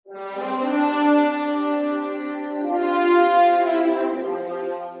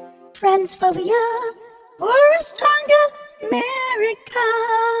Transphobia for a stronger America.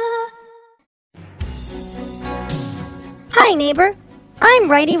 Hi, neighbor. I'm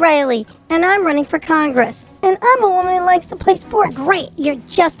Righty Riley, and I'm running for Congress. And I'm a woman who likes to play sport. Great, you're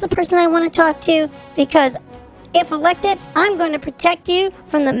just the person I want to talk to, because if elected, I'm going to protect you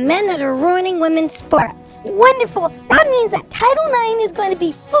from the men that are ruining women's sports. Wonderful. That means that Title IX is going to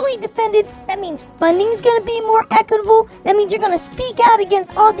be fully defended. That means funding is going to be more equitable. That means you're going to speak out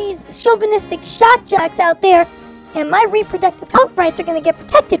against all these chauvinistic shock jocks out there. And my reproductive health rights are going to get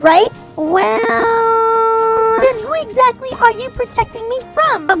protected, right? Well, then who exactly are you protecting me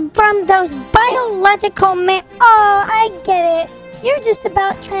from? From those biological men. Oh, I get it. You're just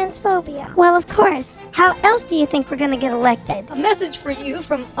about transphobia. Well, of course. How else do you think we're going to get elected? A message for you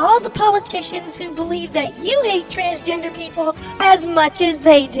from all the politicians who believe that you hate transgender people as much as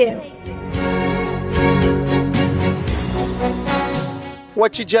they do.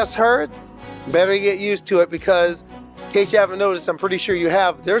 What you just heard? Better get used to it, because in case you haven't noticed, I'm pretty sure you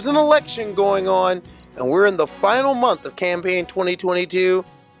have, there's an election going on, and we're in the final month of campaign 2022.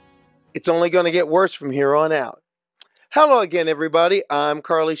 It's only going to get worse from here on out. Hello again, everybody. I'm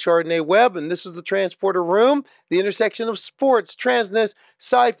Carly Chardonnay Webb, and this is the Transporter Room, the intersection of sports, transness,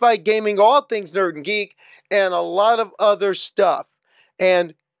 sci-fi, gaming, all things nerd and geek, and a lot of other stuff.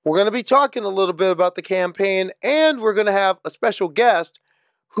 And we're going to be talking a little bit about the campaign, and we're going to have a special guest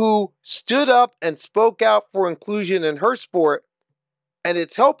who stood up and spoke out for inclusion in her sport, and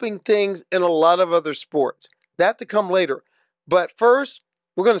it's helping things in a lot of other sports. That to come later. But first,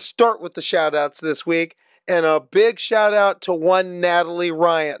 we're going to start with the shout-outs this week. And a big shout out to one Natalie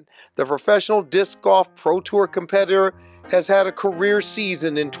Ryan. The professional disc golf pro tour competitor has had a career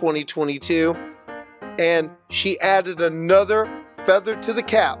season in 2022. And she added another feather to the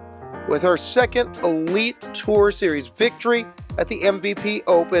cap with her second Elite Tour Series victory at the MVP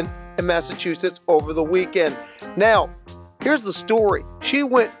Open in Massachusetts over the weekend. Now, here's the story. She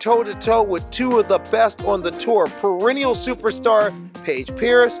went toe-to-toe with two of the best on the tour, perennial superstar Paige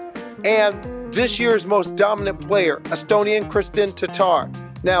Pierce and this year's most dominant player, Estonian Kristin Tattar.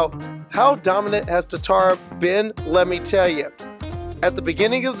 Now, how dominant has Tattar been? Let me tell you. At the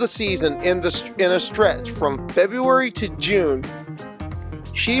beginning of the season, in a stretch from February to June,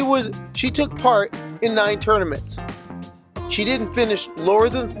 she took part in 9 tournaments. She didn't finish lower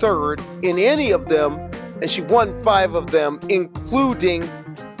than third in any of them, and she won 5 of them, including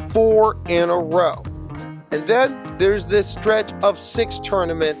 4 in a row. And then there's this stretch of 6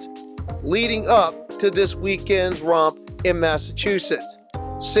 tournaments leading up to this weekend's romp in Massachusetts.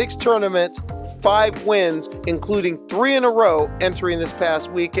 6 tournaments, 5 wins, including 3 in a row entering this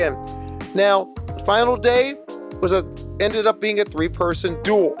past weekend. Now, the final day ended up being a 3-person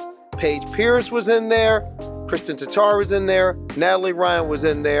duel. Paige Pierce was in there, Kristin Tattar was in there, Natalie Ryan was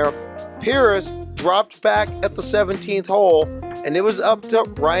in there. Pierce dropped back at the 17th hole, and it was up to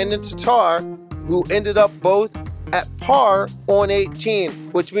Ryan and Tattar, who ended up both at par on 18,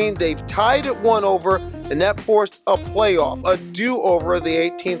 which means they've tied at 1 over, and that forced a playoff, a do-over of the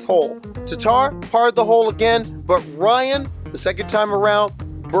 18th hole. Tattar parred the hole again, but Ryan, the second time around,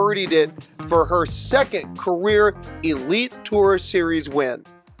 birdied it for her second career Elite Tour Series win.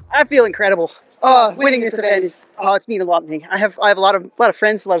 I feel incredible. Winning this event it's mean a lot to me. I have a lot of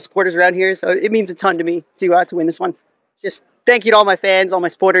friends, a lot of supporters around here, so it means a ton to me to win this one. Just thank you to all my fans, all my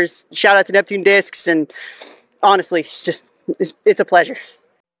supporters. Shout out to Neptune Discs, and honestly, it's a pleasure.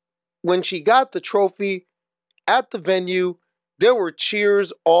 When she got the trophy at the venue, there were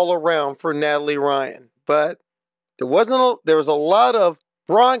cheers all around for Natalie Ryan, but there was a lot of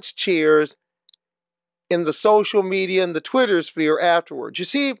Bronx cheers in the social media and the Twitter sphere afterwards. You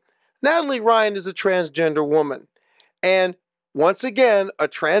see, Natalie Ryan is a transgender woman, and once again, a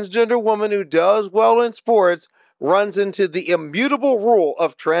transgender woman who does well in sports runs into the immutable rule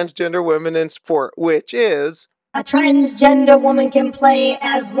of transgender women in sport, which is a transgender woman can play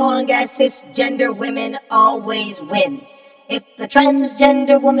as long as cisgender women always win. If the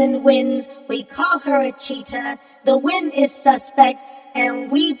transgender woman wins, we call her a cheater. The win is suspect, and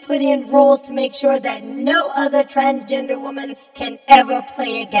we put in rules to make sure that no other transgender woman can ever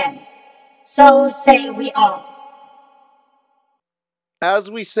play again. So say we all. As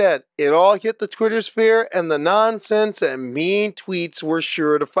we said, it all hit the Twitter sphere, and the nonsense and mean tweets were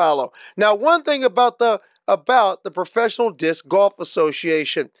sure to follow. Now, one thing about the Professional Disc Golf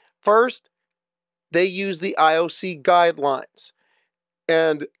Association. First, they use the IOC guidelines.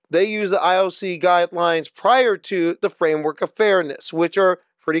 And they use the IOC guidelines prior to the Framework of Fairness, which are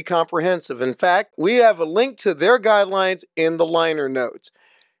pretty comprehensive. In fact, we have a link to their guidelines in the liner notes.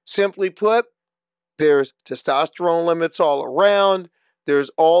 Simply put, there's testosterone limits all around. There's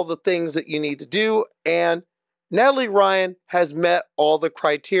all the things that you need to do, and Natalie Ryan has met all the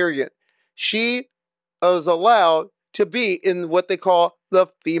criterion. She is allowed to be in what they call the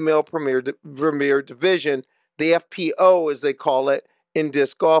female premier division, the FPO as they call it in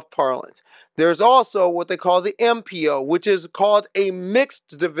disc golf parlance. There's also what they call the MPO, which is called a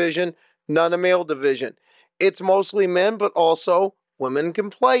mixed division, not a male division. It's mostly men, but also women can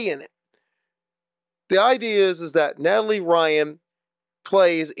play in it. The idea is that Natalie Ryan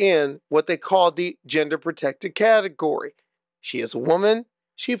plays in what they call the gender protected category. She is a woman,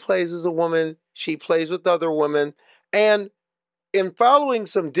 she plays as a woman, she plays with other women, and in following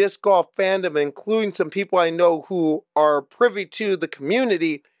some disc golf fandom, including some people I know who are privy to the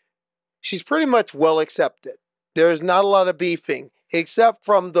community, she's pretty much well accepted. There's not a lot of beefing, except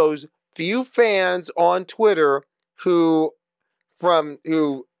from those few fans on Twitter who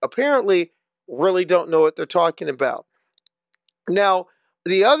apparently really don't know what they're talking about. Now,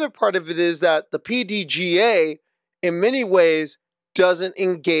 the other part of it is that the PDGA, in many ways, doesn't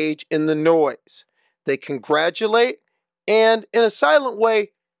engage in the noise. They congratulate and, in a silent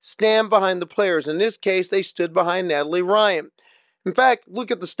way, stand behind the players. In this case, they stood behind Natalie Ryan. In fact,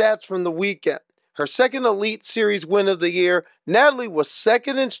 look at the stats from the weekend. Her second Elite Series win of the year, Natalie was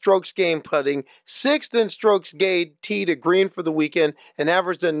second in strokes gained putting, sixth in strokes gained tee to green for the weekend, and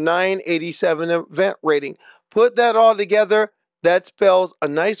averaged a 987 event rating. Put that all together, that spells a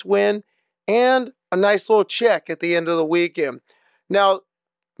nice win and a nice little check at the end of the weekend. Now,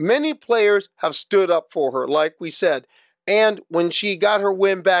 many players have stood up for her, like we said. And when she got her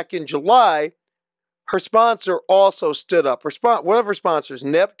win back in July, her sponsor also stood up. One of her sponsors,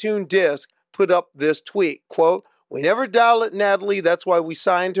 Neptune Disc, put up this tweet, quote, "We never doubted Natalie, that's why we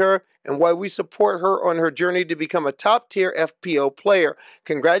signed her and why we support her on her journey to become a top-tier FPO player.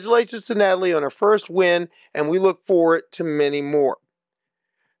 Congratulations to Natalie on her first win, and we look forward to many more."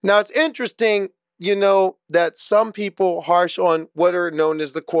 Now, it's interesting, that some people harsh on what are known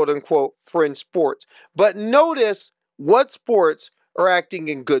as the quote-unquote fringe sports. But notice what sports are acting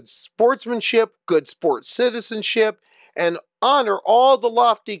in good sportsmanship, good sports citizenship, and honor all the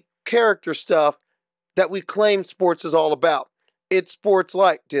lofty character stuff that we claim sports is all about. It's sports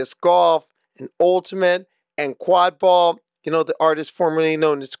like disc golf and ultimate and quad ball, the artist formerly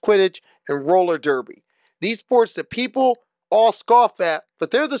known as Quidditch, and roller derby. These sports that people all scoff at,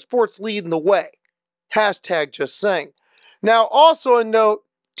 but they're the sports leading the way. Hashtag just saying. Now, also a note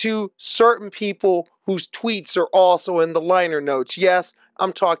to certain people whose tweets are also in the liner notes. Yes,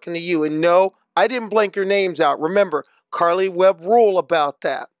 I'm talking to you. And no, I didn't blank your names out. Remember, Carly Webb rule about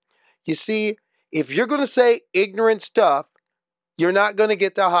that. You see, if you're going to say ignorant stuff, you're not going to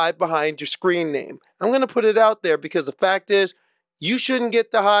get to hide behind your screen name. I'm going to put it out there because the fact is, you shouldn't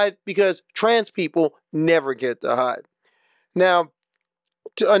get to hide because trans people never get to hide. Now,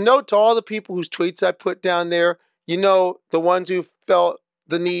 a note to all the people whose tweets I put down there, the ones who felt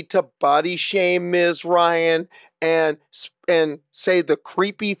the need to body shame Ms. Ryan and say the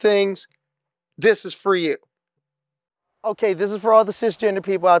creepy things, this is for you. Okay, this is for all the cisgender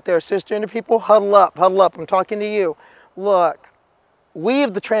people out there. Cisgender people, huddle up, huddle up. I'm talking to you. Look, we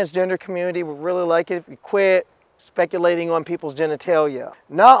of the transgender community would really like it if you quit speculating on people's genitalia.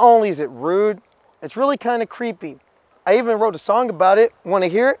 Not only is it rude, it's really kind of creepy. I even wrote a song about it. Want to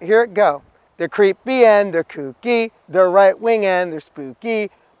hear it? Here it go. They're creepy and they're kooky. They're right wing and they're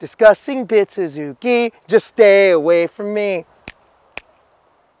spooky. Discussing bits of Zuki. Just stay away from me.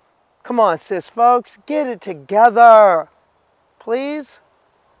 Come on, cis folks, get it together, please.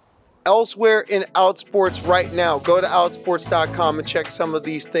 Elsewhere in Outsports right now, go to outsports.com and check some of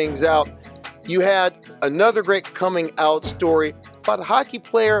these things out. You had another great coming out story about a hockey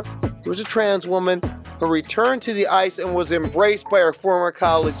player who was a trans woman who returned to the ice and was embraced by her former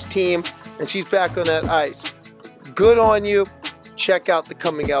college team, and she's back on that ice. Good on you. Check out the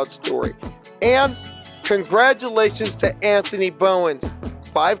coming out story. And congratulations to Anthony Bowens.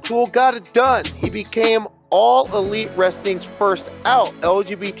 5-tool got it done. He became All Elite Wrestling's first out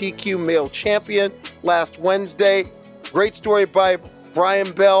LGBTQ male champion last Wednesday. Great story by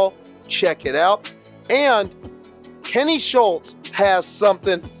Brian Bell. Check it out. And Kenny Schultz has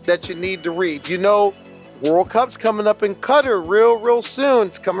something that you need to read. World Cup's coming up in Qatar real soon.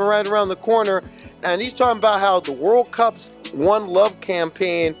 It's coming right around the corner. And he's talking about how the World Cup's One Love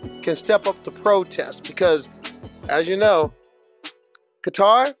campaign can step up to protest because, as you know,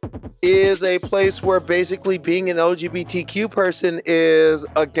 Qatar is a place where basically being an LGBTQ person is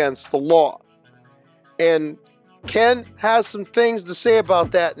against the law. And Ken has some things to say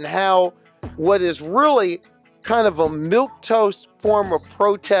about that and how what is really kind of a milquetoast form of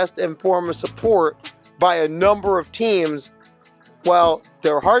protest and form of support by a number of teams while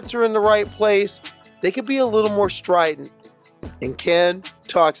their hearts are in the right place, they could be a little more strident. And Ken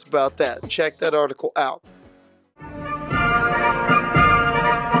talks about that. Check that article out.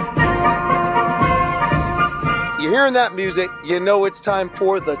 You're hearing that music, you know it's time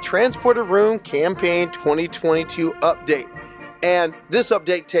for the Transporter Room Campaign 2022 update. And this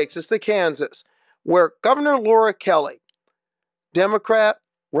update takes us to Kansas, where Governor Laura Kelly, Democrat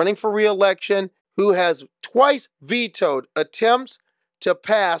running for re-election, who has twice vetoed attempts to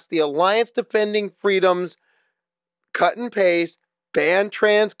pass the Alliance Defending Freedom's cut and paste, ban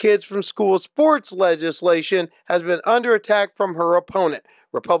trans kids from school sports legislation, has been under attack from her opponent,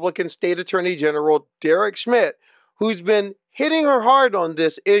 Republican State Attorney General Derek Schmidt, who's been hitting her hard on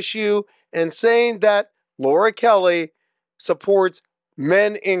this issue and saying that Laura Kelly supports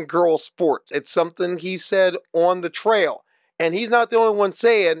men and girls sports. It's something he said on the trail. And he's not the only one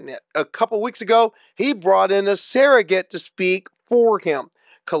saying it. A couple weeks ago, he brought in a surrogate to speak for him,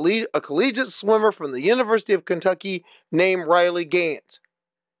 a collegiate swimmer from the University of Kentucky named Riley Gaines.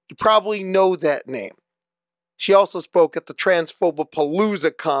 You probably know that name. She also spoke at the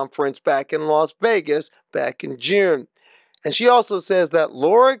Transphobopalooza conference back in Las Vegas back in June. And she also says that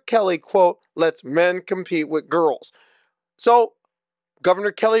Laura Kelly, quote, lets men compete with girls. So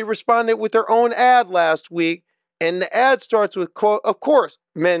Governor Kelly responded with her own ad last week, and the ad starts with, quote, of course,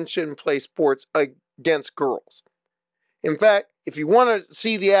 men shouldn't play sports against girls. In fact, if you want to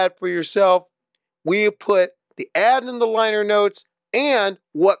see the ad for yourself, we put the ad in the liner notes and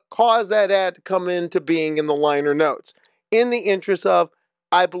what caused that ad to come into being in the liner notes. In the interest of,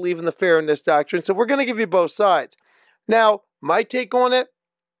 I believe in the fairness doctrine, so we're going to give you both sides. Now, my take on it,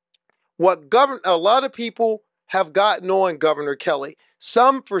 a lot of people have gotten on Governor Kelly,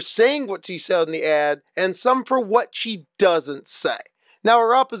 some for saying what she said in the ad, and some for what she doesn't say. Now,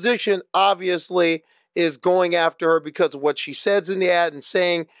 her opposition obviously is going after her because of what she says in the ad and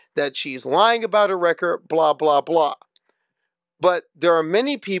saying that she's lying about her record, blah, blah, blah. But there are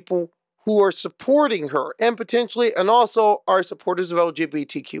many people who are supporting her and also are supporters of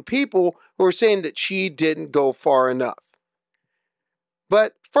LGBTQ people who are saying that she didn't go far enough.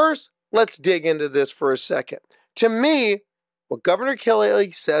 But first, let's dig into this for a second. To me, what Governor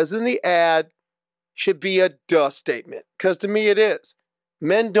Kelly says in the ad should be a duh statement, because to me it is.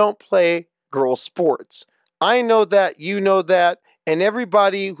 Men don't play girls' sports. I know that, you know that, and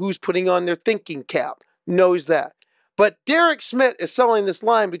everybody who's putting on their thinking cap knows that. But Derek Schmidt is selling this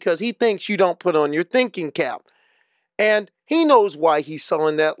line because he thinks you don't put on your thinking cap. And he knows why he's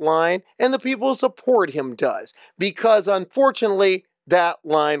selling that line, and the people who support him does. Because unfortunately, that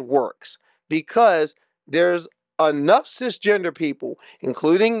line works. Because there's enough cisgender people,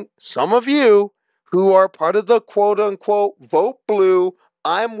 including some of you, who are part of the quote-unquote vote blue,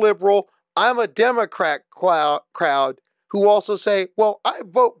 I'm liberal, I'm a Democrat crowd, who also say, well, I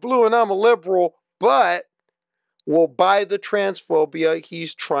vote blue and I'm a liberal, but will buy the transphobia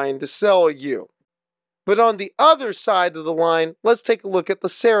he's trying to sell you. But on the other side of the line, let's take a look at the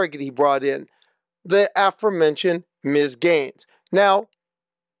surrogate he brought in, the aforementioned Ms. Gaines. Now,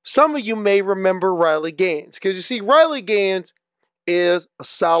 some of you may remember Riley Gaines, because you see, Riley Gaines is a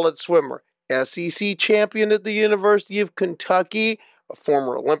solid swimmer, SEC champion at the University of Kentucky, a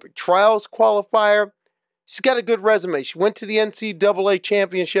former Olympic trials qualifier. She's got a good resume. She went to the NCAA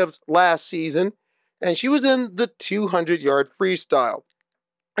championships last season, and she was in the 200-yard freestyle.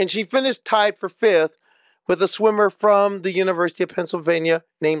 And she finished tied for 5th with a swimmer from the University of Pennsylvania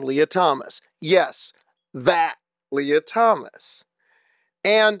named Leah Thomas. Yes, that Leah Thomas.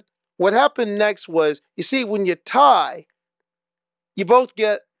 And what happened next was, you see, when you tie, you both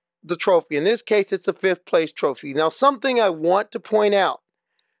get the trophy. In this case, it's a 5th place trophy. Now, something I want to point out,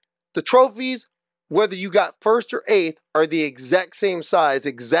 the trophies, whether you got 1st or 8th, are the exact same size,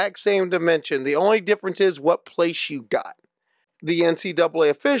 exact same dimension. The only difference is what place you got. The NCAA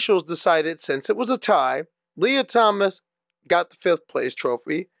officials decided, since it was a tie, Leah Thomas got the 5th place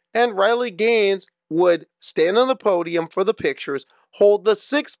trophy, and Riley Gaines would stand on the podium for the pictures, hold the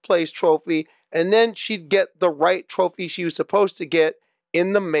 6th place trophy, and then she'd get the right trophy she was supposed to get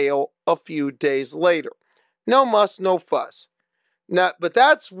in the mail a few days later. No muss, no fuss. Now, but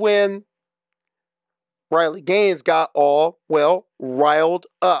that's when Riley Gaines got all, well, riled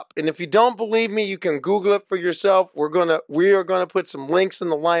up. And if you don't believe me, you can Google it for yourself. We are gonna put some links in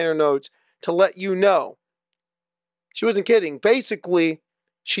the liner notes to let you know. She wasn't kidding. Basically,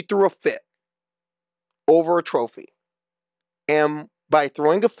 she threw a fit over a trophy. And by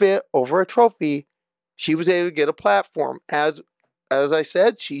throwing a fit over a trophy, she was able to get a platform. As I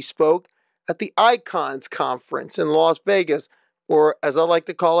said, she spoke at the Icons Conference in Las Vegas, or as I like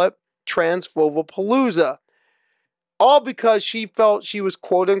to call it, Transphobopalooza. all because she felt she was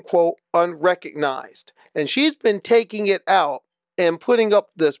quote unquote unrecognized. And she's been taking it out and putting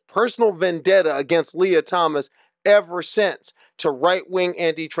up this personal vendetta against Leah Thomas ever since, to right-wing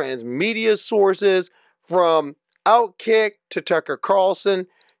anti-trans media sources, from Outkick to Tucker Carlson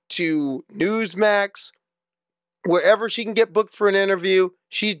to Newsmax. Wherever she can get booked for an interview,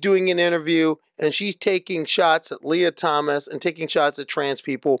 she's doing an interview, and she's taking shots at Leah Thomas and taking shots at trans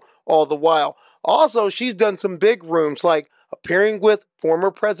people all the while. Also, she's done some big rooms, like appearing with former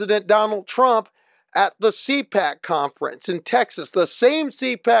President Donald Trump at the CPAC conference in Texas, the same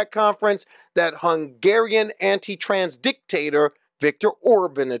CPAC conference that Hungarian anti-trans dictator Viktor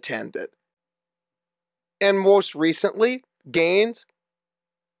Orban attended. And most recently, Gaines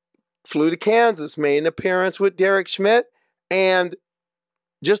flew to Kansas, made an appearance with Derek Schmidt, and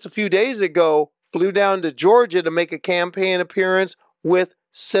just a few days ago flew down to Georgia to make a campaign appearance with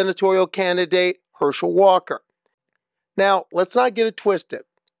senatorial candidate Herschel Walker. Now, let's not get it twisted.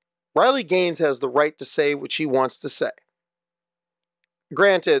 Riley Gaines has the right to say what she wants to say.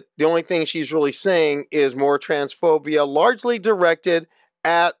 Granted, the only thing she's really saying is more transphobia, largely directed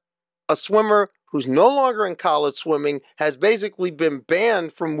at a swimmer who's no longer in college swimming, has basically been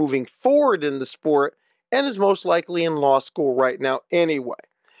banned from moving forward in the sport, and is most likely in law school right now anyway.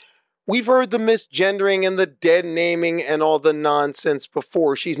 We've heard the misgendering and the dead naming and all the nonsense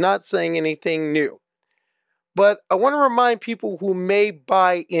before. She's not saying anything new. But I want to remind people who may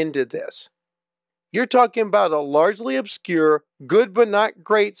buy into this. You're talking about a largely obscure, good but not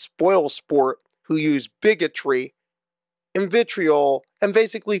great spoil sport who used bigotry and vitriol and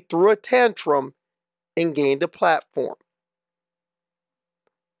basically threw a tantrum and gained a platform.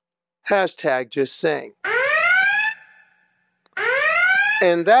 Hashtag just saying.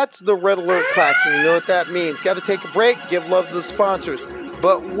 And that's the red alert klaxon. You know what that means. Got to take a break, give love to the sponsors.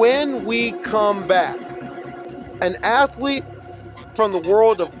 But when we come back, an athlete from the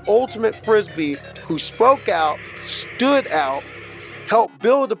world of ultimate frisbee who spoke out, stood out, helped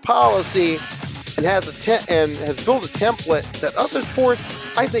build a policy, and has built a template that other sports,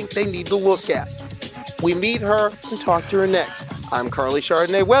 I think they need to look at. We meet her and talk to her next. I'm Carly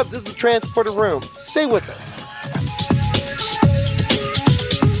Chardonnay Webb. This is the Transporter Room. Stay with us.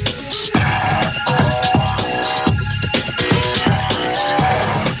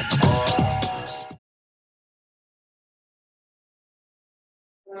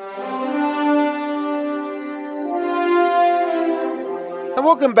 And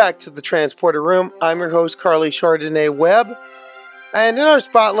welcome back to the Transporter Room. I'm your host, Carly Chardonnay Webb. And in our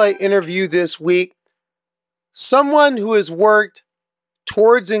Spotlight interview this week, someone who has worked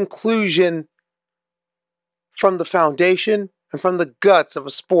towards inclusion from the foundation and from the guts of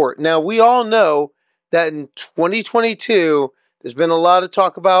a sport. Now, we all know that in 2022, there's been a lot of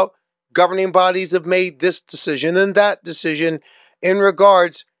talk about governing bodies have made this decision and that decision in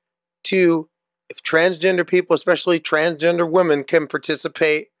regards to if transgender people, especially transgender women, can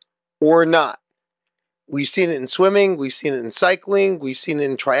participate or not. We've seen it in swimming, we've seen it in cycling, we've seen it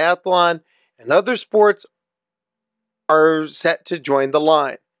in triathlon, and other sports are set to join the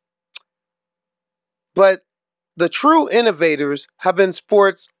line. But the true innovators have been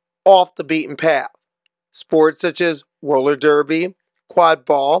sports off the beaten path. Sports such as roller derby, quad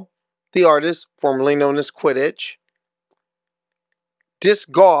ball, the artist formerly known as Quidditch,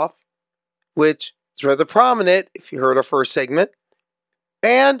 disc golf, which is rather prominent if you heard our first segment,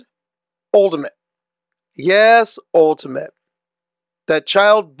 and Ultimate. Yes, Ultimate. That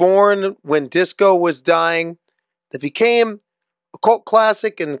child born when disco was dying, that became a cult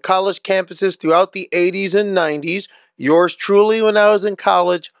classic in college campuses throughout the 80s and 90s. Yours truly, when I was in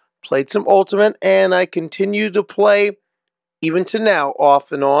college, played some Ultimate, and I continue to play even to now,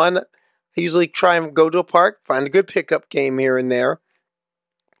 off and on. I usually try and go to a park, find a good pickup game here and there.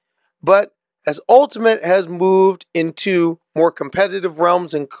 But as Ultimate has moved into more competitive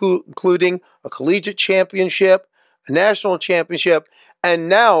realms, including a collegiate championship, a national championship, and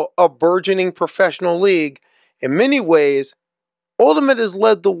now a burgeoning professional league, in many ways, Ultimate has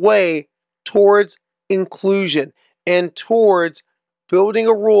led the way towards inclusion and towards building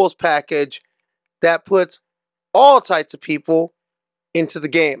a rules package that puts all types of people into the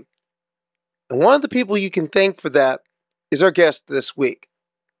game. And one of the people you can thank for that is our guest this week.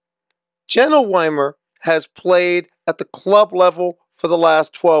 Jenna Weimer has played at the club level for the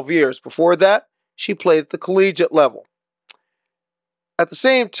last 12 years. Before that, she played at the collegiate level. At the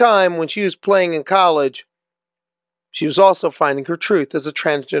same time, when she was playing in college, she was also finding her truth as a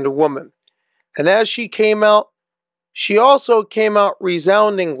transgender woman. And as she came out, she also came out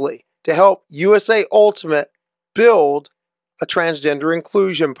resoundingly to help USA Ultimate build a transgender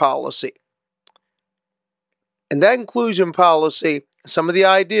inclusion policy. And that inclusion policy, some of the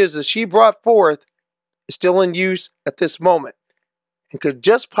ideas that she brought forth, is still in use at this moment and could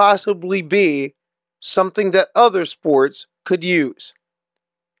just possibly be something that other sports could use.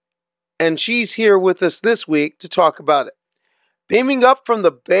 And she's here with us this week to talk about it. Beaming up from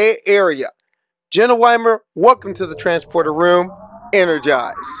the Bay Area, Jenna Weimer, welcome to the Transporter Room.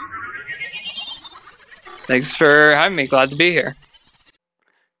 Energize. Thanks for having me. Glad to be here.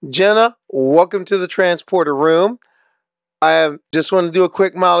 Jenna, welcome to the Transporter Room. I just want to do a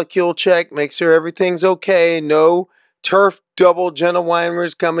quick molecule check, make sure everything's okay. No turf double Jenna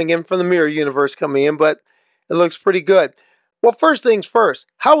Weimer's coming in from the mirror universe coming in, but it looks pretty good. Well, first things first,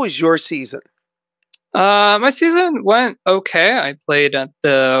 how was your season? My season went okay. I played at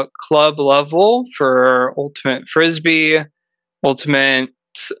the club level for Ultimate Frisbee. Ultimate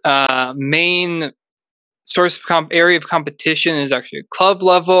main source of area of competition is actually club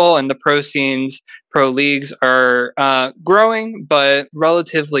level, and the pro leagues are growing, but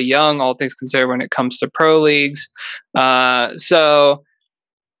relatively young, all things considered, when it comes to pro leagues. So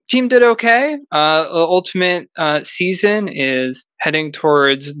team did okay. Ultimate season is heading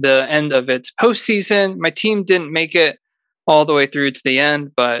towards the end of its postseason. My team didn't make it all the way through to the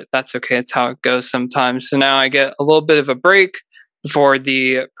end, but that's okay. It's how it goes sometimes. So now I get a little bit of a break before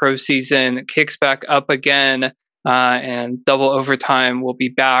the pro season kicks back up again. And double overtime will be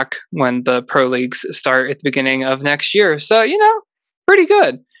back when the pro leagues start at the beginning of next year. So, pretty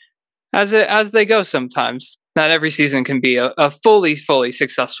good as they go sometimes. Not every season can be a fully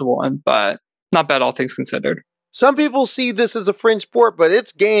successful one, but not bad, all things considered. Some people see this as a fringe sport, but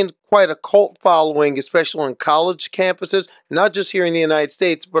it's gained quite a cult following, especially on college campuses, not just here in the United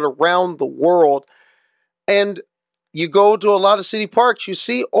States, but around the world. And you go to a lot of city parks, you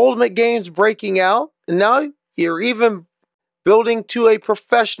see Ultimate games breaking out, and now you're even building to a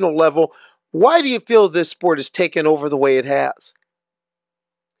professional level. Why do you feel this sport has taken over the way it has?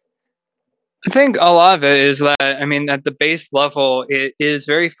 I think a lot of it is that, at the base level, it is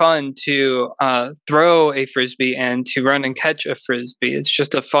very fun to throw a frisbee and to run and catch a frisbee. It's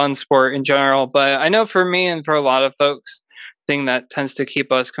just a fun sport in general. But I know for me and for a lot of folks, the thing that tends to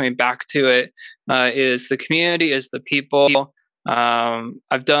keep us coming back to it is the community, is the people.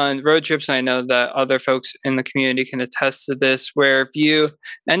 I've done road trips, and I know that other folks in the community can attest to this, where if you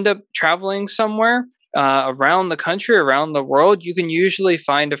end up traveling somewhere, around the country, around the world, you can usually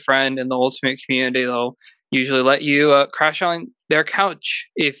find a friend in the Ultimate community. They'll usually let you crash on their couch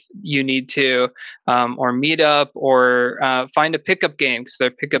if you need to, or meet up, or find a pickup game, because there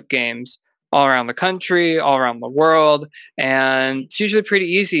are pickup games all around the country, all around the world. And it's usually pretty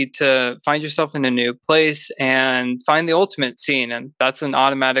easy to find yourself in a new place and find the Ultimate scene. And that's an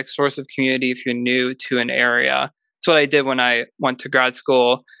automatic source of community if you're new to an area. That's what I did when I went to grad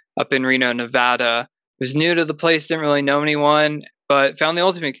school up in Reno, Nevada. Was new to the place, didn't really know anyone, but found the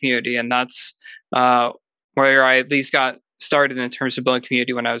Ultimate community, and that's where I at least got started in terms of building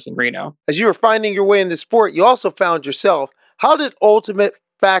community when I was in Reno. As you were finding your way in the sport, you also found yourself. How did Ultimate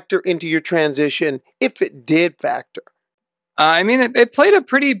factor into your transition, if it did factor? It played a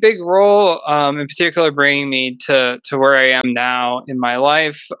pretty big role, in particular, bringing me to where I am now in my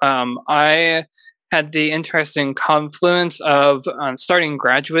life. I had the interesting confluence of starting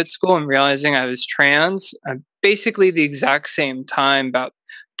graduate school and realizing I was trans, basically the exact same time, about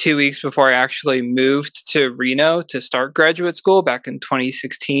 2 weeks before I actually moved to Reno to start graduate school back in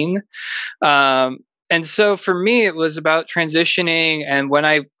 2016. And so for me, it was about transitioning. And when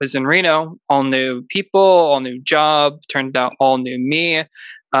I was in Reno, all new people, all new job, turned out all new me.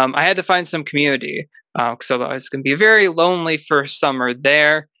 I had to find some community, because otherwise it's going to be a very lonely first summer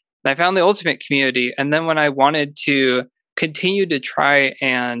there. I found the Ultimate community. And then when I wanted to continue to try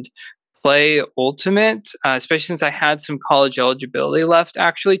and play Ultimate, especially since I had some college eligibility left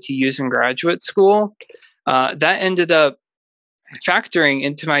actually to use in graduate school, that ended up factoring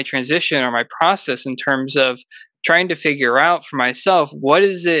into my transition or my process in terms of trying to figure out for myself, what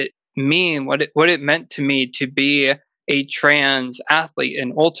does it mean, what it meant to me to be a trans athlete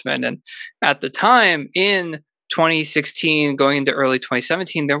in Ultimate. And at the time in 2016 going into early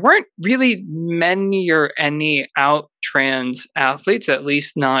 2017, there weren't really many or any out trans athletes, at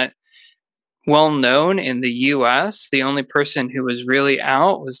least not well known in the US. The only person who was really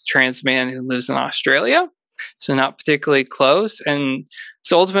out was a trans man who lives in Australia, so not particularly close. And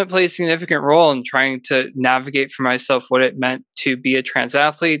so Ultimate played a significant role in trying to navigate for myself what it meant to be a trans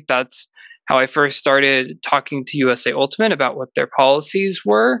athlete. That's how I first started talking to USA Ultimate about what their policies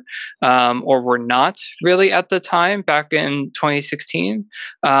were, or were not really at the time back in 2016.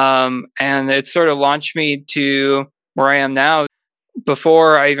 And it sort of launched me to where I am now.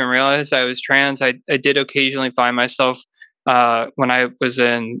 before I even realized I was trans, I did occasionally find myself when I was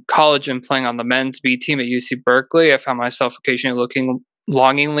in college and playing on the men's B team at UC Berkeley. I found myself occasionally looking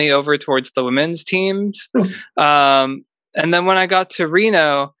longingly over towards the women's teams. And then when I got to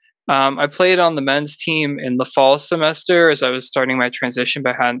Reno, I played on the men's team in the fall semester as I was starting my transition,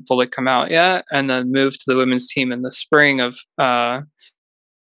 but hadn't fully come out yet, and then moved to the women's team in the spring of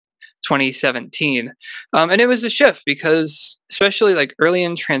 2017. And it was a shift because, especially like early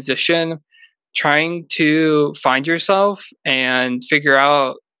in transition, trying to find yourself and figure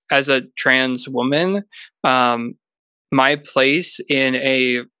out as a trans woman, my place in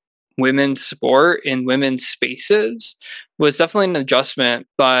a women's sport, in women's spaces, was definitely an adjustment.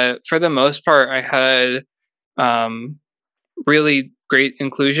 But for the most part, I had really great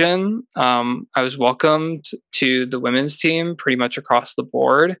inclusion. I was welcomed to the women's team pretty much across the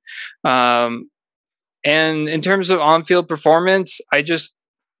board. And in terms of on-field performance, I just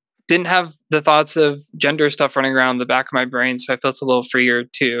didn't have the thoughts of gender stuff running around the back of my brain, so I felt a little freer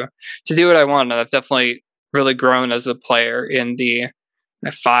to do what I wanted. I've definitely really grown as a player in the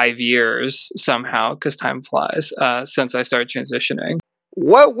 5 years somehow, because time flies, since I started transitioning.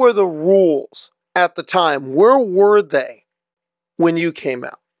 What were the rules at the time? Where were they when you came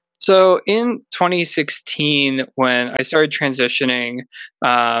out? So in 2016, when I started transitioning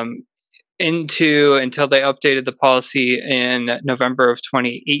until they updated the policy in November of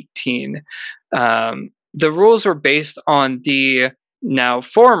 2018, the rules were based on the now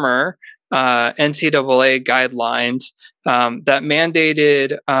former NCAA guidelines that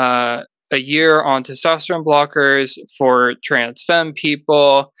mandated a year on testosterone blockers for trans femme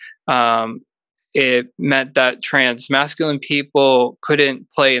people. It meant that trans masculine people couldn't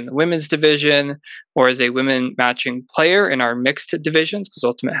play in the women's division or as a women matching player in our mixed divisions, because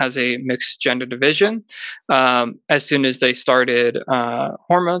Ultimate has a mixed gender division, as soon as they started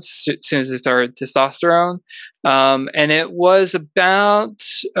hormones, as soon as they started testosterone. And it was about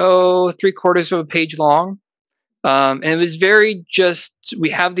 3/4 of a page long. And it was very just, we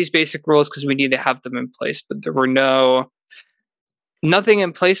have these basic rules because we need to have them in place, but there were nothing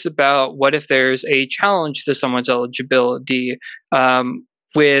in place about what if there's a challenge to someone's eligibility.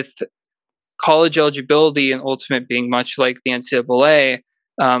 With college eligibility and Ultimate being much like the NCAA,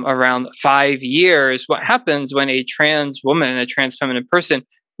 around 5 years, what happens when a trans woman, a trans feminine person,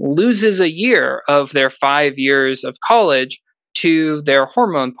 loses a year of their 5 years of college to their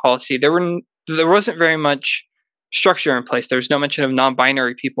hormone policy? There wasn't very much structure in place. There was no mention of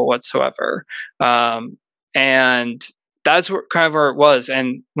non-binary people whatsoever. And that's kind of where it was.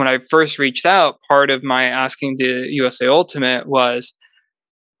 And when I first reached out, part of my asking to USA Ultimate was,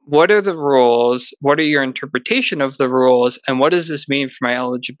 what are the rules? What are your interpretation of the rules? And what does this mean for my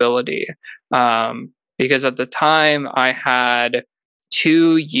eligibility? Because at the time I had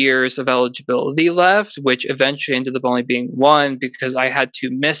 2 years of eligibility left, which eventually ended up only being 1 because I had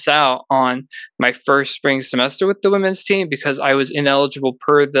to miss out on my first spring semester with the women's team because I was ineligible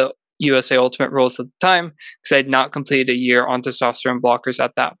per the USA Ultimate rules at the time because I had not completed a year on testosterone blockers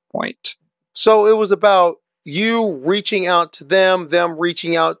at that point. So it was about you reaching out to them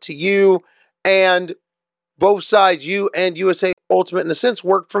reaching out to you, and both sides, you and USA Ultimate, in a sense,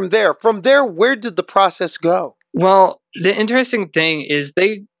 worked from there. From there, where did the process go? Well, the interesting thing is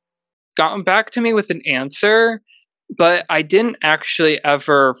they got back to me with an answer, but I didn't actually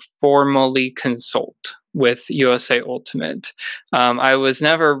ever formally consult with USA Ultimate. I was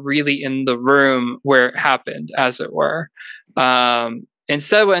never really in the room where it happened, as it were.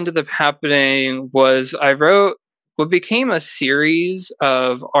 Instead, what ended up happening was I wrote what became a series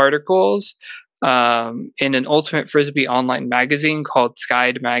of articles in an Ultimate Frisbee online magazine called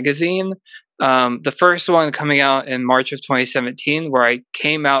Skied Magazine. The first one coming out in March of 2017, where I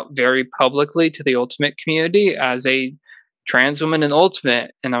came out very publicly to the Ultimate community as a trans woman in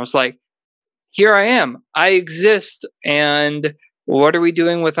Ultimate. And I was like, here I am, I exist, and what are we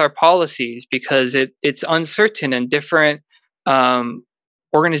doing with our policies? Because it's uncertain, and different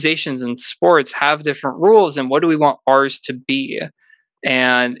organizations and sports have different rules, and what do we want ours to be?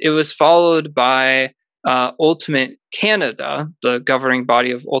 And it was followed by Ultimate Canada, the governing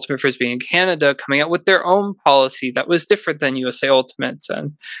body of Ultimate Frisbee in Canada, coming out with their own policy that was different than USA Ultimate's.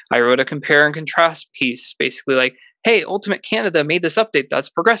 And I wrote a compare and contrast piece, basically like, hey, Ultimate Canada made this update that's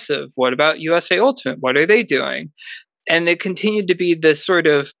progressive. What about USA Ultimate? What are they doing? And it continued to be this sort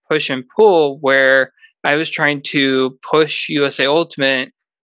of push and pull where I was trying to push USA Ultimate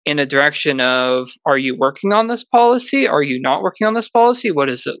in a direction of, are you working on this policy? Are you not working on this policy? What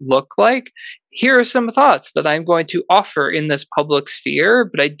does it look like? Here are some thoughts that I'm going to offer in this public sphere,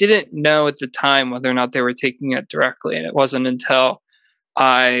 but I didn't know at the time whether or not they were taking it directly. And it wasn't until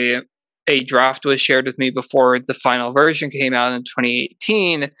a draft was shared with me before the final version came out in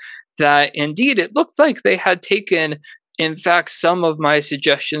 2018, that indeed it looked like they had taken, in fact, some of my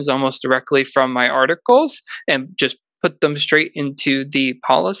suggestions almost directly from my articles and just put them straight into the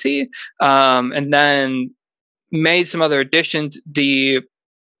policy, and then made some other additions. The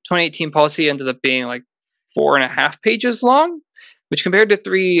 2018 policy ended up being like 4.5 pages long, which compared to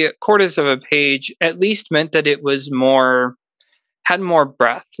 3/4 of a page, at least meant that it was more, had more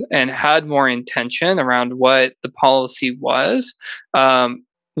breadth and had more intention around what the policy was,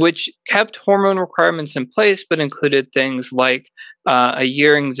 which kept hormone requirements in place, but included things like a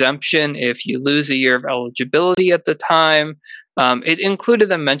year exemption if you lose a year of eligibility at the time. It included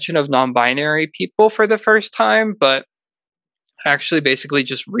a mention of non binary people for the first time, but actually basically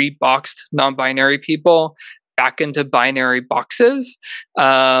just reboxed non binary people back into binary boxes,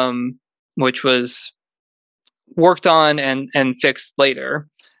 which was worked on and fixed later,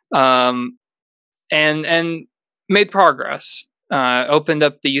 um, and made progress. Opened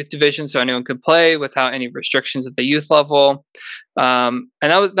up the youth division so anyone could play without any restrictions at the youth level, and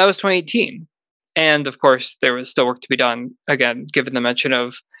that was 2018. And of course, there was still work to be done. Again, given the mention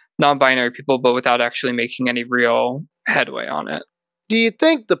of non-binary people, but without actually making any real headway on it. Do you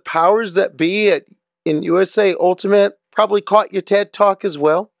think the powers that be in USA Ultimate probably caught your TED Talk as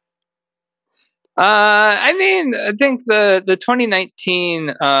well? I mean, I think the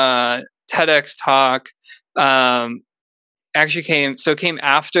 2019 TEDx talk, um, actually came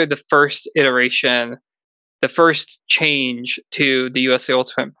after the first iteration, the first change to the USA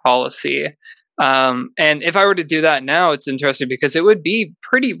Ultimate policy. And if I were to do that now, it's interesting because it would be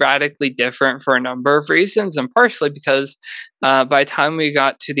pretty radically different for a number of reasons, and partially because by the time we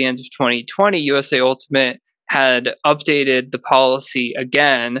got to the end of 2020, USA Ultimate had updated the policy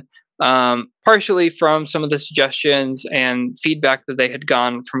again, partially from some of the suggestions and feedback that they had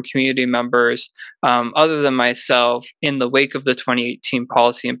gotten from community members, other than myself, in the wake of the 2018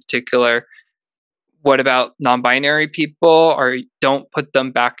 policy in particular. What about non-binary people? Or don't put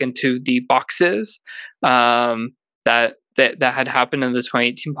them back into the boxes, that had happened in the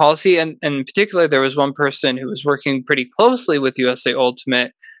 2018 policy. And in particular, there was one person who was working pretty closely with USA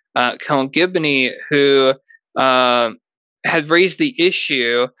Ultimate, Kellen Gibney, who had raised the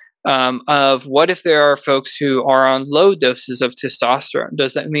issue, of what if there are folks who are on low doses of testosterone?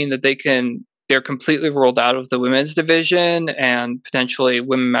 Does that mean that they're completely ruled out of the women's division and potentially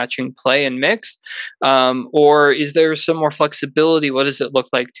women matching play and mixed? Or is there some more flexibility? What does it look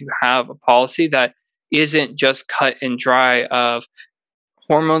like to have a policy that isn't just cut and dry of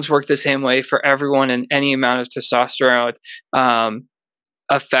hormones work the same way for everyone and any amount of testosterone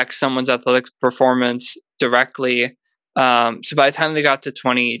affects someone's athletic performance directly? So by the time they got to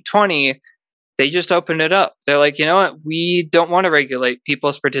 2020, they just opened it up. They're like, you know what? We don't want to regulate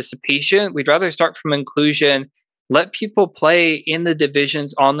people's participation. We'd rather start from inclusion, let people play in the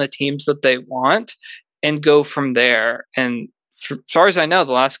divisions on the teams that they want, and go from there. And as far as I know,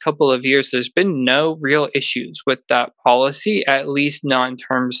 the last couple of years, there's been no real issues with that policy, at least not in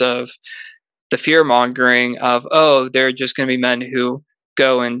terms of the fear mongering of, oh, there are just going to be men who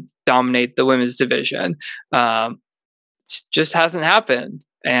go and dominate the women's division. Just hasn't happened.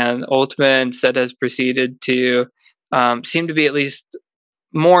 And Ultimate instead has proceeded to seem to be at least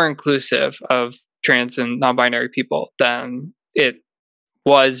more inclusive of trans and non-binary people than it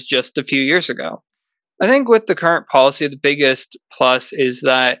was just a few years ago. I think with the current policy, the biggest plus is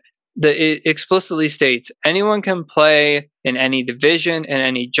that it explicitly states anyone can play in any division and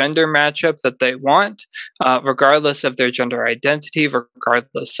any gender matchup that they want, regardless of their gender identity,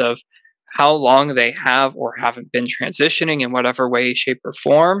 regardless of how long they have or haven't been transitioning in whatever way, shape, or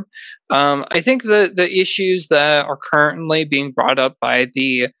form. I think the issues that are currently being brought up by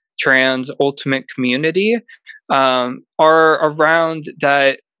the trans ultimate community are around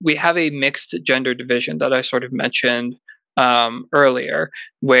that we have a mixed gender division that I sort of mentioned earlier,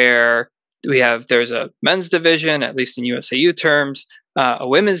 where there's a men's division, at least in USAU terms, a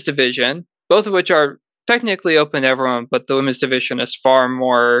women's division, both of which are technically open to everyone, but the women's division has far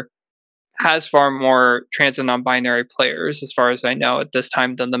more trans and non-binary players, as far as I know at this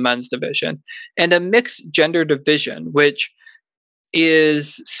time, than the men's division, and a mixed gender division, which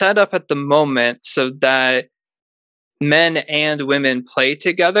is set up at the moment so that men and women play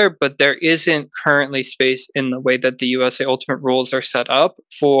together, but there isn't currently space in the way that the USA Ultimate rules are set up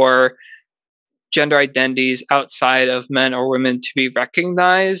for gender identities outside of men or women to be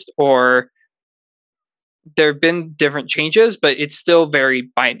recognized, or there have been different changes, but it's still very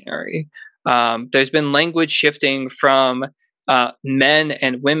binary. There's been language shifting from men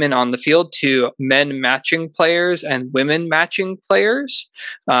and women on the field to men matching players and women matching players.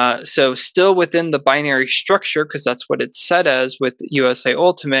 So still within the binary structure, because that's what it's set as with USA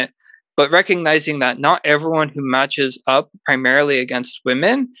Ultimate, but recognizing that not everyone who matches up primarily against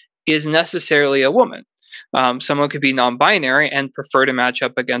women is necessarily a woman. Someone could be non-binary and prefer to match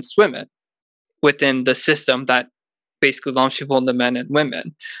up against women within the system that basically lumps people into men and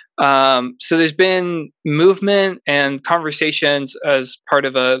women. So there's been movement and conversations as part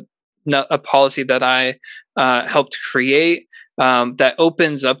of a policy that I helped create that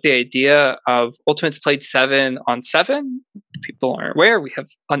opens up the idea of Ultimates played 7-on-7. People aren't aware we have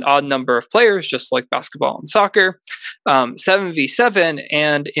an odd number of players, just like basketball and soccer, 7v7,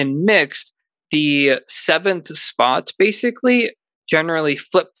 and in mixed, the seventh spot basically generally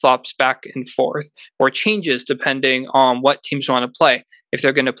flip flops back and forth or changes depending on what teams want to play. If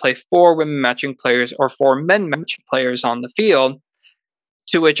they're going to play 4 women matching players or 4 men matching players on the field,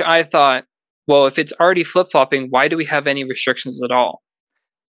 to which I thought, well, if it's already flip flopping, why do we have any restrictions at all?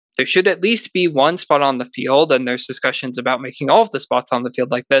 There should at least be one spot on the field, and there's discussions about making all of the spots on the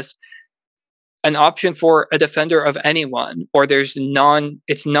field like this an option for a defender of anyone, or it's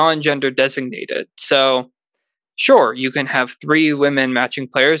non-gender designated. So sure, you can have 3 women matching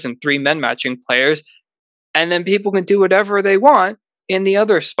players and 3 men matching players, and then people can do whatever they want in the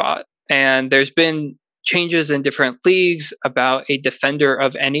other spot. And there's been changes in different leagues about a defender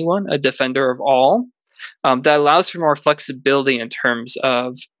of anyone, a defender of all, that allows for more flexibility in terms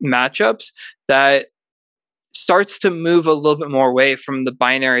of matchups that starts to move a little bit more away from the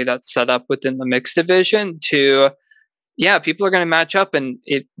binary that's set up within the mixed division to yeah, people are going to match up, and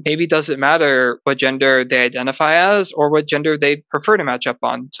it maybe doesn't matter what gender they identify as or what gender they prefer to match up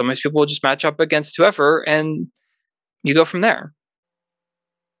on. Sometimes people will just match up against whoever, and you go from there.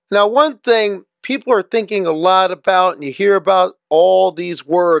 Now, one thing people are thinking a lot about, and you hear about all these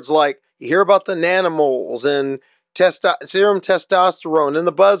words, like you hear about the nanomoles and serum testosterone and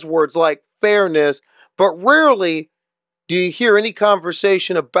the buzzwords like fairness, but rarely do you hear any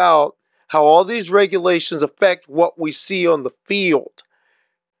conversation about how all these regulations affect what we see on the field.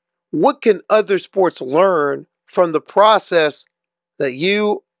 What can other sports learn from the process that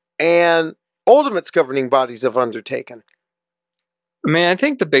you and Ultimate's governing bodies have undertaken? I mean, I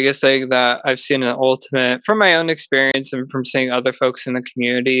think the biggest thing that I've seen in Ultimate, from my own experience and from seeing other folks in the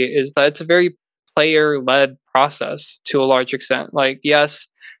community, is that it's a very player led process to a large extent. Like, yes,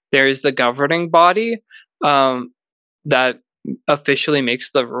 there is the governing body that officially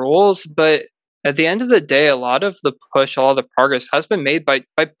makes the rules, but at the end of the day, a lot of the push, a lot of the progress has been made by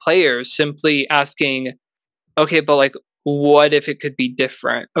players simply asking, okay, but like, what if it could be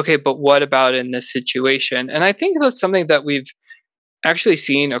different? Okay, but what about in this situation? And I think that's something that we've actually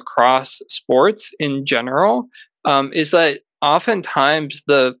seen across sports in general, is that oftentimes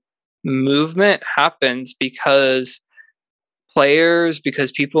the movement happens because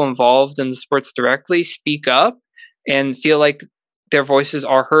people involved in the sports directly speak up and feel like their voices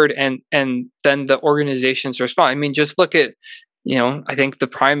are heard, and then the organizations respond. I mean, just look at, I think the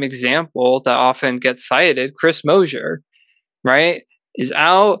prime example that often gets cited, Chris Mosier, right, is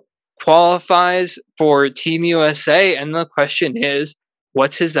out, qualifies for Team USA, and the question is,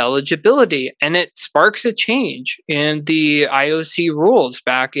 what's his eligibility? And it sparks a change in the IOC rules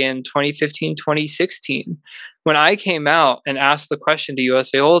back in 2015, 2016. When I came out and asked the question to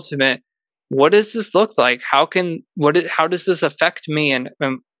USA Ultimate, what does this look like? How does this affect me and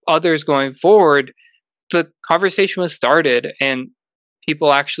others going forward? The conversation was started, and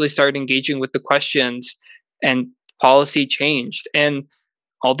people actually started engaging with the questions, and policy changed. And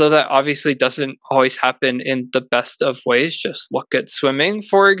although that obviously doesn't always happen in the best of ways, just look at swimming,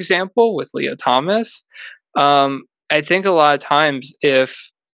 for example, with Leah Thomas. I think a lot of times if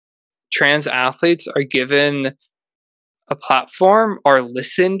trans athletes are given a platform, are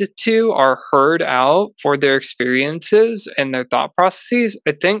listened to, are heard out for their experiences and their thought processes,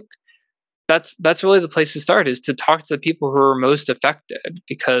 I think that's really the place to start, is to talk to the people who are most affected.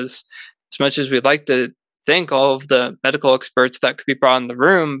 Because as much as we'd like to think all of the medical experts that could be brought in the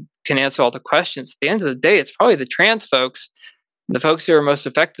room can answer all the questions, at the end of the day, it's probably the trans folks, the folks who are most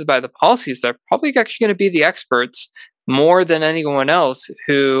affected by the policies, that are probably actually going to be the experts more than anyone else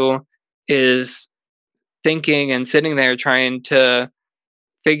who is thinking and sitting there trying to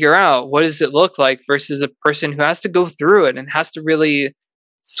figure out what does it look like, versus a person who has to go through it and has to really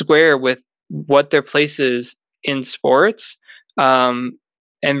square with what their place is in sports, and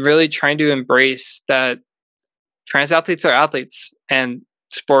really trying to embrace that trans athletes are athletes, and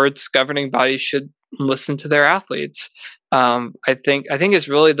sports governing bodies should listen to their athletes. I think it's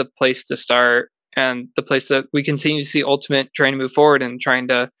really the place to start, and the place that we continue to see Ultimate trying to move forward and trying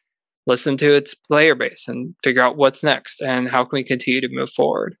to listen to its player base and figure out what's next and how can we continue to move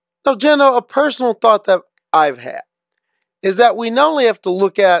forward. Now, Jenna, a personal thought that I've had is that we not only have to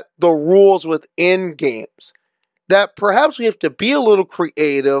look at the rules within games, that perhaps we have to be a little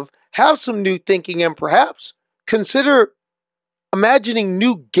creative, have some new thinking, and perhaps consider imagining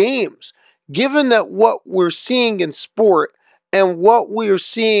new games, given that what we're seeing in sport and what we're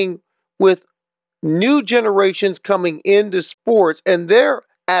seeing with new generations coming into sports and their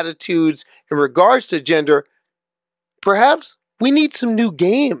attitudes in regards to gender, perhaps we need some new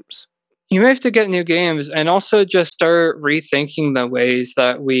games. You may have to get new games and also just start rethinking the ways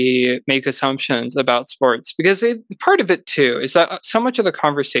that we make assumptions about sports. Because part of it, too, is that so much of the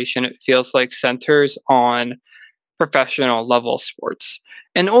conversation, it feels like, centers on professional level sports.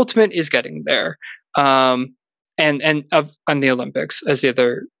 And Ultimate is getting there. On the Olympics as the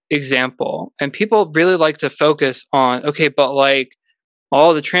other example. And people really like to focus on, okay, but like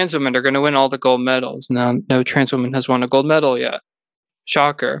all the trans women are going to win all the gold medals. No trans woman has won a gold medal yet.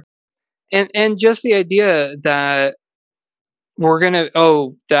 Shocker. And just the idea that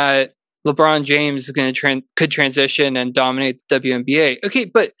that LeBron James is going to could transition and dominate the WNBA. Okay,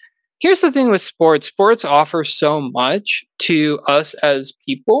 but here's the thing with sports. Sports offer so much to us as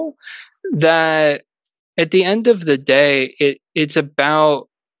people that at the end of the day, it's about,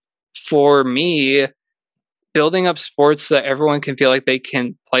 for me, building up sports so that everyone can feel like they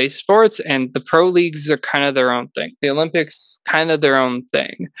can play sports, and the pro leagues are kind of their own thing. The Olympics, kind of their own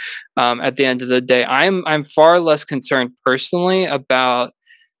thing. At the end of the day, I'm far less concerned personally about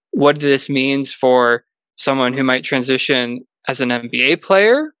what this means for someone who might transition as an NBA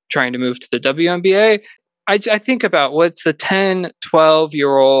player trying to move to the WNBA. I think about what's the 10,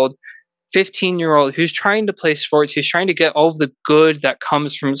 12-year-old 15-year-old who's trying to play sports, who's trying to get all of the good that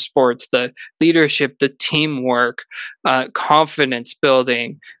comes from sports, the leadership, the teamwork, confidence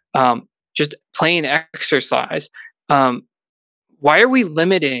building, just plain exercise. Why are we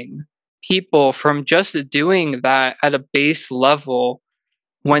limiting people from just doing that at a base level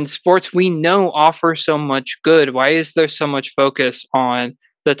when sports we know offer so much good? Why is there so much focus on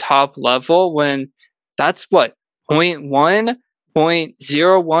the top level when that's what,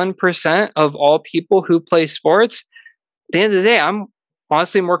 0.01% of all people who play sports? At the end of the day, I'm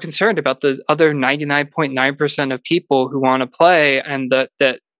honestly more concerned about the other 99.9% of people who want to play and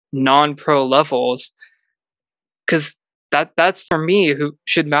that non-pro levels, because that's for me who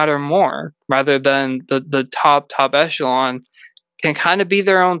should matter more, rather than the top echelon can kind of be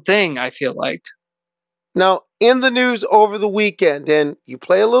their own thing, I feel like. Now, in the news over the weekend, and you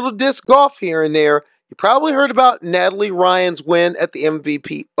play a little disc golf here and there, you probably heard about Natalie Ryan's win at the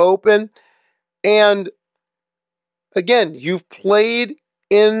MVP Open. And again, you've played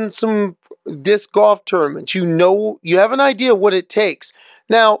in some disc golf tournaments. You know, you have an idea what it takes.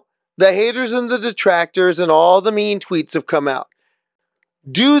 Now, the haters and the detractors and all the mean tweets have come out.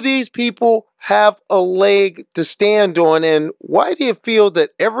 Do these people have a leg to stand on? And why do you feel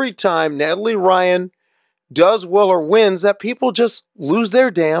that every time Natalie Ryan does well or wins, that people just lose their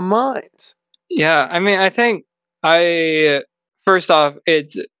damn minds? Yeah, I mean, I think first off,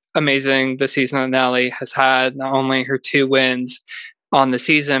 it's amazing the season that Natalie has had, not only her 2 wins on the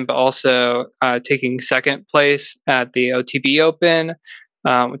season, but also taking second place at the OTB Open,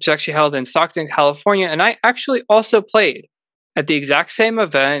 which is actually held in Stockton, California. And I actually also played at the exact same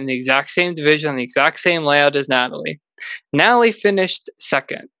event, in the exact same division, the exact same layout as Natalie. Natalie finished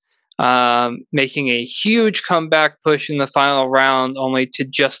second, making a huge comeback push in the final round, only to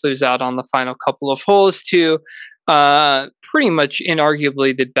just lose out on the final couple of holes to pretty much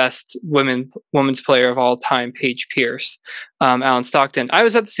inarguably the best women's player of all time, Paige Pierce, out in Stockton. I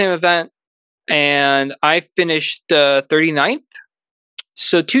was at the same event, and I finished 39th.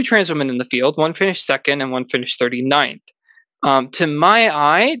 So 2 trans women in the field, one finished second and one finished 39th. To my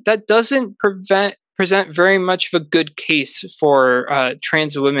eye, that doesn't present very much of a good case for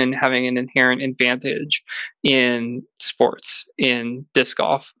trans women having an inherent advantage in sports, in disc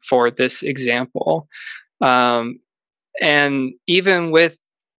golf, for this example. And even with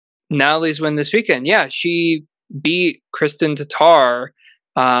Natalie's win this weekend, yeah, she beat Kristin Tattar,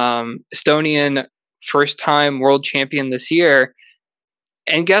 Estonian first-time world champion this year.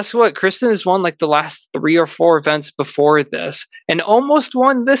 And guess what? Kristin has won like the last 3 or 4 events before this, and almost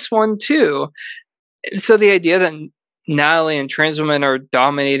won this one too. So the idea that Natalie and trans women are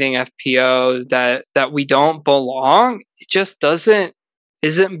dominating FPO, that we don't belong, it just isn't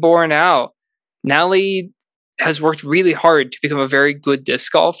borne out. Natalie has worked really hard to become a very good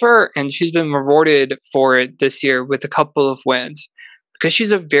disc golfer, and she's been rewarded for it this year with a couple of wins, because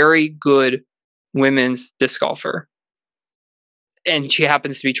she's a very good women's disc golfer, and she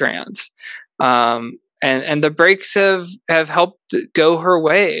happens to be trans. And the breaks have helped go her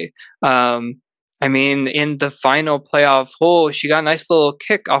way. I mean, in the final playoff hole, she got a nice little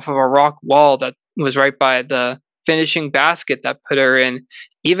kick off of a rock wall that was right by the finishing basket that put her in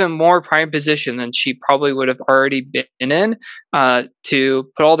even more prime position than she probably would have already been in,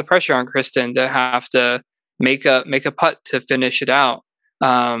 to put all the pressure on Kristen to have to make a putt to finish it out.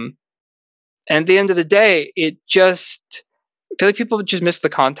 And at the end of the day, I feel like people just miss the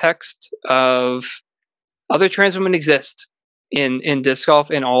context of other trans women exist in disc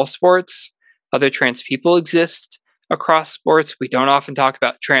golf, in all sports. Other trans people exist across sports. We don't often talk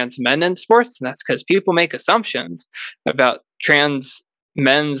about trans men in sports, and that's because people make assumptions about trans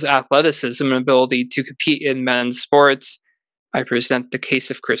men's athleticism and ability to compete in men's sports. I present the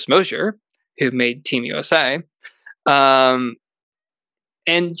case of Chris Mosier, who made Team USA. And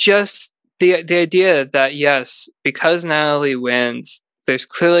just the idea that, yes, because Natalie wins, there's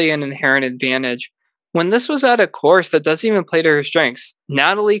clearly an inherent advantage. When this was at a course that doesn't even play to her strengths,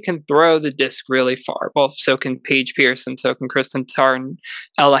 Natalie can throw the disc really far. Well, so can Paige Pearson, so can Kristen Tartan,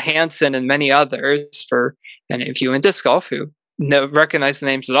 Ella Hansen, and many others. For any of you in disc golf who recognize the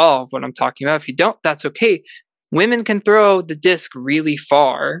names at all of what I'm talking about, if you don't, that's okay. Women can throw the disc really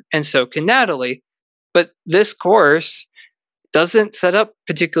far, and so can Natalie. But this course doesn't set up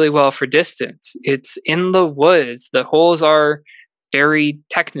particularly well for distance. It's in the woods. The holes are very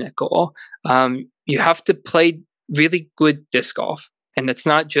technical. You have to play really good disc golf, and it's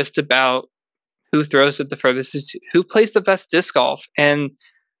not just about who throws it the furthest, it's who plays the best disc golf. And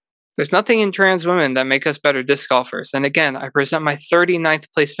there's nothing in trans women that make us better disc golfers. And again, I present my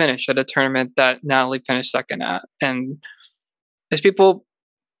 39th place finish at a tournament that Natalie finished second at. And as people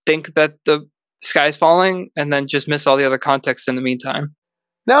think that the sky's falling and then just miss all the other context in the meantime.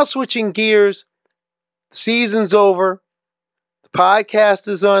 Now switching gears, the season's over. Podcast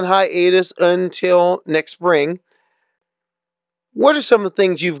is on hiatus until next spring. What are some of the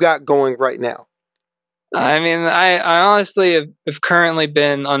things you've got going right now? I mean, I honestly have currently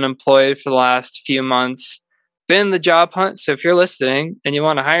been unemployed for the last few months. Been in the job hunt. So if you're listening and you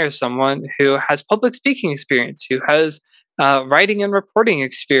want to hire someone who has public speaking experience, who has writing and reporting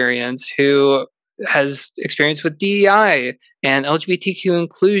experience, who has experience with DEI and LGBTQ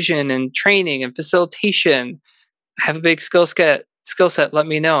inclusion and training and facilitation, have a big skill set, let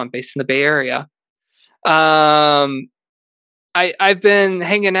me know. I'm based in the Bay Area. I've been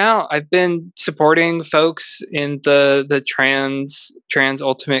hanging out. I've been supporting folks in the trans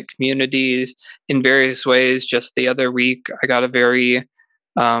ultimate communities in various ways. Just the other week, I got a very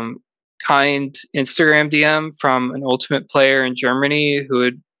kind Instagram DM from an ultimate player in Germany who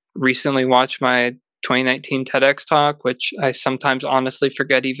had recently watched my 2019 TEDx talk, which I sometimes honestly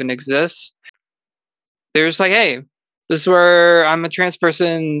forget even exists. They're just like, hey, this is where I'm a trans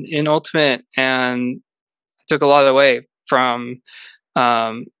person in Ultimate, and I took a lot away from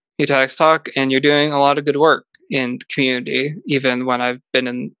your TEDx talk, and you're doing a lot of good work in the community, even when I've been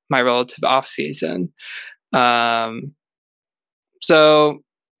in my relative off season. So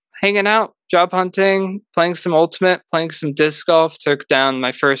hanging out, job hunting, playing some Ultimate, playing some disc golf. Took down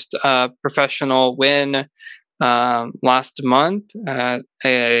my first professional win last month at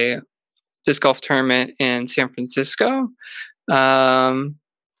a disc golf tournament in San Francisco.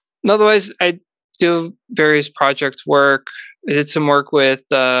 Otherwise, I do various project work. I did some work with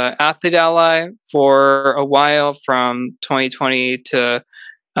Athlete Ally for a while from 2020 to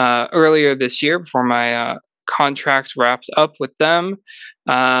earlier this year before my contract wrapped up with them.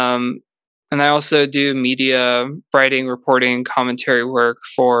 And I also do media writing, reporting, commentary work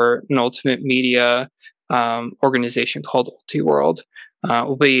for an ultimate media organization called UltiWorld.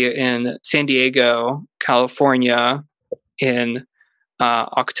 We'll be in San Diego, California in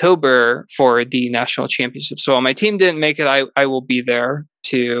October for the national championship. So while my team didn't make it, I will be there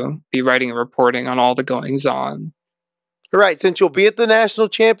to be writing and reporting on all the goings on. All right, since you'll be at the national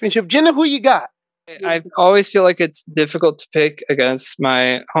championship, Jenna, who you got? I always feel like it's difficult to pick against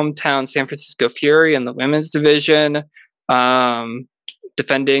my hometown San Francisco Fury in the women's division.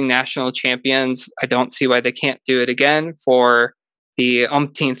 Defending national champions, I don't see why they can't do it again for the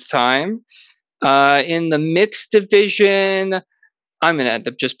umpteenth time. In the mixed division, I'm going to end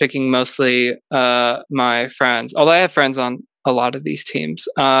up just picking mostly my friends, although I have friends on a lot of these teams.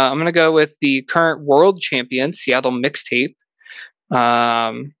 I'm going to go with the current world champion, Seattle Mixtape,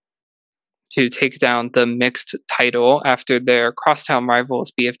 to take down the mixed title after their crosstown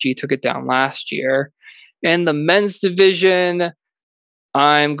rivals, BFG, took it down last year. In the men's division,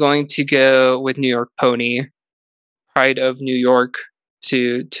 I'm going to go with New York Pony, Pride of New York,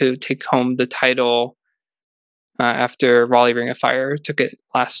 to take home the title after Raleigh Ring of Fire took it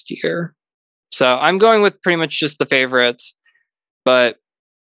last year. So I'm going with pretty much just the favorites, but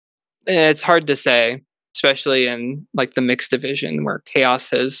it's hard to say, especially in like the mixed division where chaos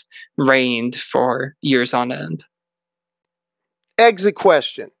has reigned for years on end. Exit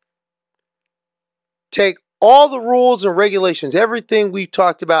question. Take all the rules and regulations, everything we've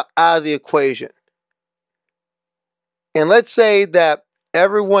talked about out of the equation. And let's say that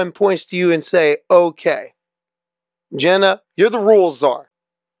everyone points to you and say, okay, Jenna, you're the rules czar.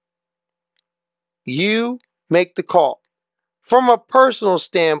 You make the call. From a personal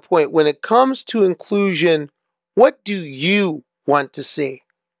standpoint, when it comes to inclusion, what do you want to see?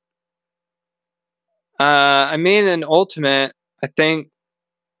 I mean, in Ultimate, I think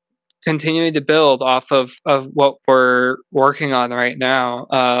continuing to build off of what we're working on right now,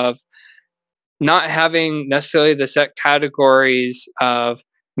 of not having necessarily the set categories of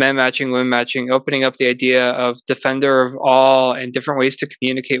men matching, women matching, opening up the idea of defender of all and different ways to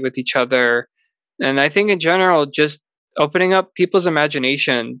communicate with each other. And I think in general, just opening up people's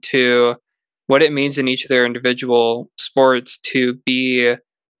imagination to what it means in each of their individual sports to be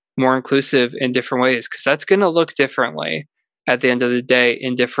more inclusive in different ways, because that's going to look differently at the end of the day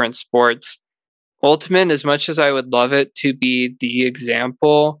in different sports. Ultimate, as much as I would love it to be the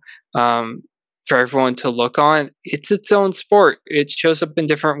example for everyone to look on, it's its own sport. It shows up in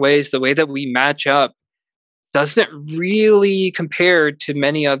different ways. The way that we match up doesn't really compare to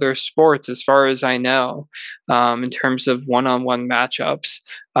many other sports, as far as I know, in terms of one-on-one matchups.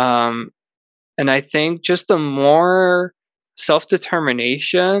 And I think just the more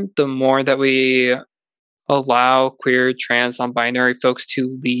self-determination, the more that we allow queer, trans, non-binary folks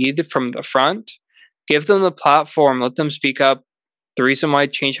to lead from the front, give them the platform, let them speak up. The reason why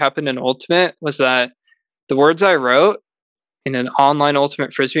change happened in Ultimate was that the words I wrote in an online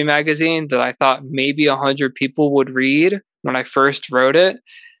Ultimate Frisbee magazine that I thought maybe 100 people would read when I first wrote it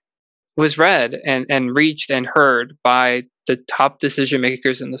was read and reached and heard by the top decision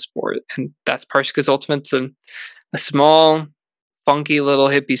makers in the sport. And that's partially because Ultimate's a small, funky little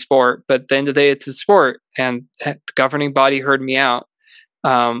hippie sport, but at the end of the day, it's a sport, and the governing body heard me out.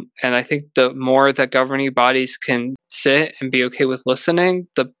 And I think the more that governing bodies can sit and be okay with listening,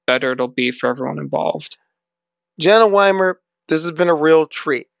 the better it'll be for everyone involved. Jenna Weimer, this has been a real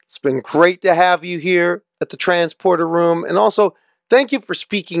treat. It's been great to have you here at the Transporter Room. And also, thank you for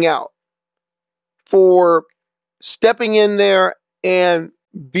speaking out, for stepping in there and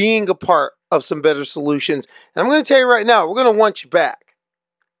being a part of some better solutions. And I'm going to tell you right now, we're going to want you back.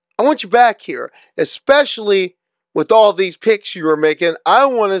 I want you back here, especially with all these picks you were making. I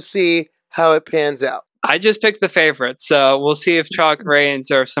want to see how it pans out. I just picked the favorites, so we'll see if chalk reigns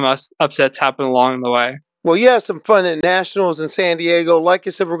or some upsets happen along the way. Well, you have some fun at Nationals in San Diego. Like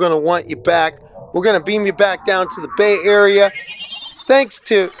I said, we're going to want you back. We're going to beam you back down to the Bay Area. Thanks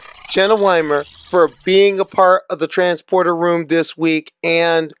to Jenna Weimer for being a part of the Transporter Room this week.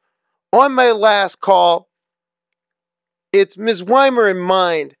 And on my last call, it's Ms. Weimer in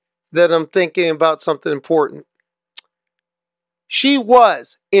mind that I'm thinking about something important. She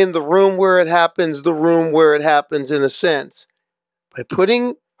was in the room where it happens, the room where it happens in a sense, by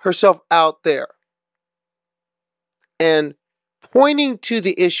putting herself out there and pointing to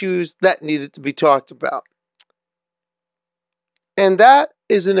the issues that needed to be talked about. And that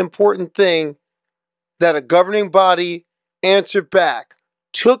is an important thing, that a governing body answered back,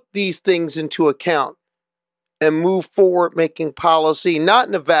 took these things into account, and moved forward making policy, not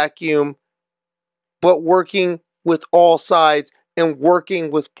in a vacuum, but working with all sides and working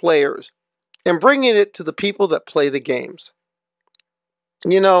with players and bringing it to the people that play the games.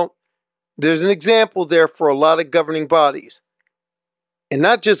 You know, there's an example there for a lot of governing bodies. And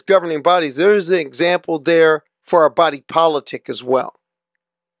not just governing bodies, there's an example there for our body politic as well.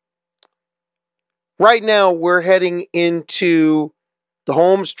 Right now, we're heading into the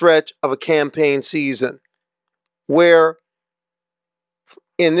home stretch of a campaign season where,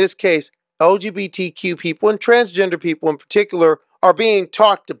 in this case, LGBTQ people and transgender people in particular are being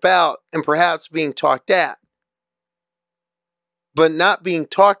talked about and perhaps being talked at, but not being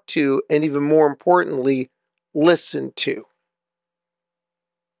talked to, and even more importantly, listened to.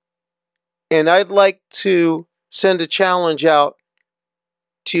 And I'd like to send a challenge out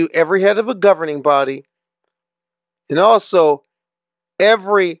to every head of a governing body and also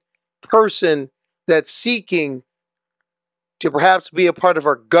every person that's seeking to perhaps be a part of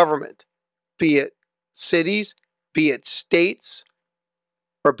our government, be it cities, be it states,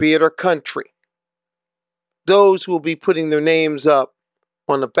 or be it our country. Those who will be putting their names up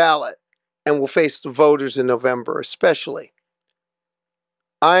on the ballot and will face the voters in November especially.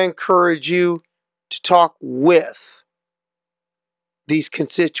 I encourage you to talk with these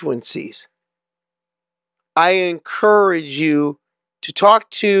constituencies. I encourage you to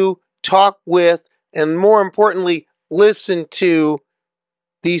talk with, and more importantly, listen to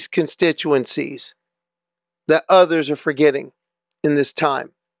these constituencies that others are forgetting in this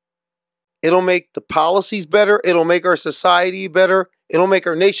time. It'll make the policies better. It'll make our society better. It'll make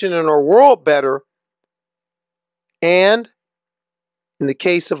our nation and our world better. And in the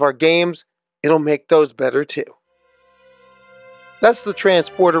case of our games, it'll make those better too. That's the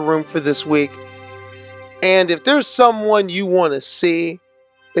transporter room for this week. And if there's someone you want to see,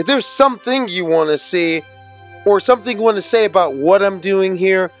 if there's something you want to see, or something you want to say about what I'm doing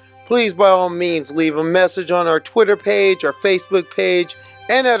here, please by all means leave a message on our Twitter page, our Facebook page,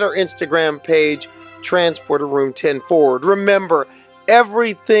 and at our Instagram page, Transporter Room 10 Forward. Remember,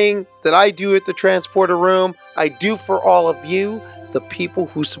 everything that I do at the Transporter Room, I do for all of you, the people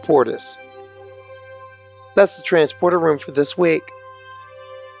who support us. That's the Transporter Room for this week.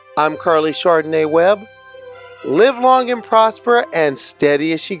 I'm Carly Chardonnay Webb. Live long and prosper and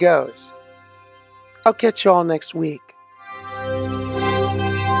steady as she goes. I'll catch you all next week.